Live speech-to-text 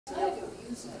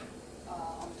Muhyiddin said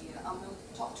on the UMNO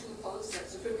top two posts, the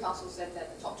Supreme Council said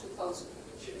that the top two posts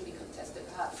shouldn't be contested,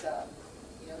 perhaps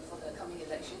for the coming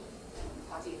election,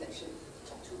 party election,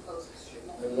 top two posts should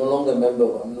not. I'm no longer a member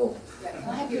of UMNO. Yeah, can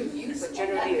I have your views? But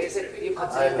generally, is it you I'm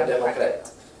consider a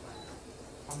Democrat.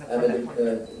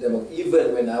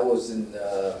 Even when I was in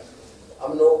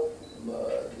UMNO,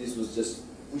 this was just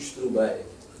pushed through by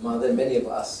mother. Many of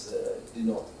us did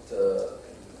not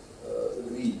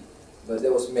agree, but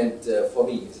that was meant for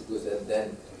me, because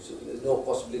then so there's no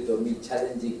possibility of me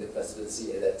challenging the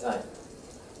presidency at that time.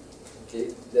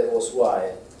 Okay, that was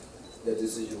why the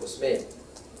decision was made.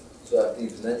 So I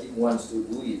think Najib wants to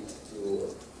do it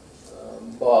to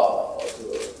bar,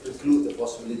 to preclude the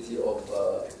possibility of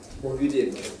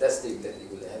Muhyiddin contesting, that he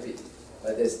will have it.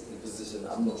 But that's the position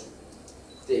I'm not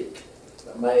take.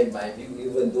 But my view,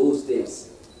 even those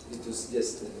days, it was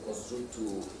just construed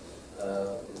to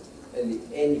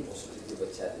any possibility of a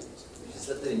challenge, which is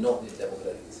certainly not the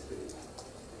democratic spirit.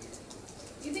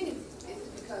 Do you think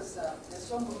it's because there's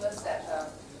strong rumors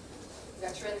that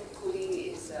veteran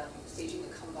Kuli is staging a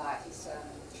comeback? He's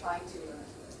trying to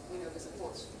win over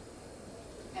support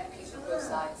MPs from both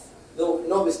sides. No,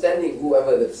 notwithstanding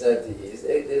whoever the personality is,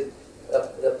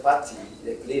 the party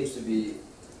that claims to be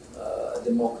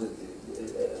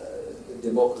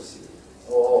democracy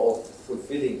or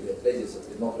fulfilling the pledges of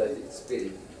democratic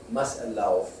spirit must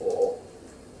allow for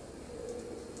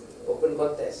open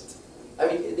contest. I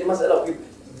mean, they must allow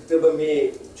people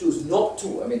may choose not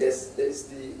to. I mean, that's the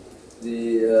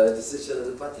decision of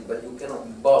the party. But you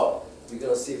cannot bar. You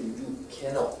cannot say you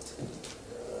cannot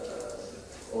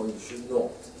or you should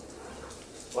not.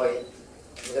 Why?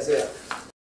 Terima kasih.